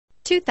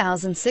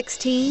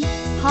2016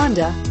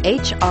 Honda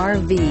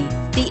HR-V.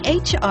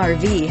 The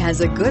HR-V has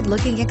a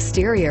good-looking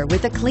exterior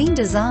with a clean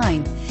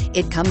design.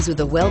 It comes with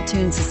a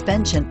well-tuned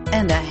suspension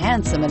and a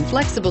handsome and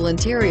flexible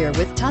interior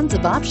with tons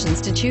of options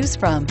to choose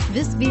from.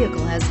 This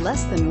vehicle has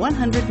less than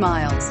 100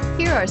 miles.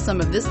 Here are some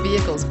of this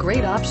vehicle's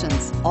great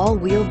options: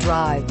 all-wheel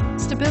drive,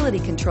 stability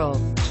control,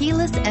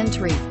 keyless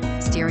entry,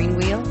 steering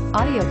wheel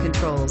audio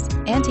controls,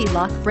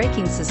 anti-lock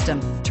braking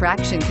system,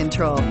 traction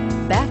control,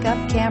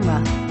 backup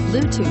camera,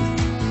 Bluetooth,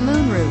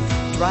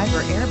 moonroof,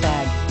 driver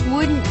airbag.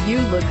 Wouldn't you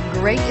look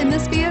great in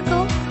this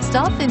vehicle?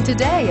 Stop in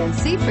today and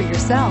see for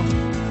yourself.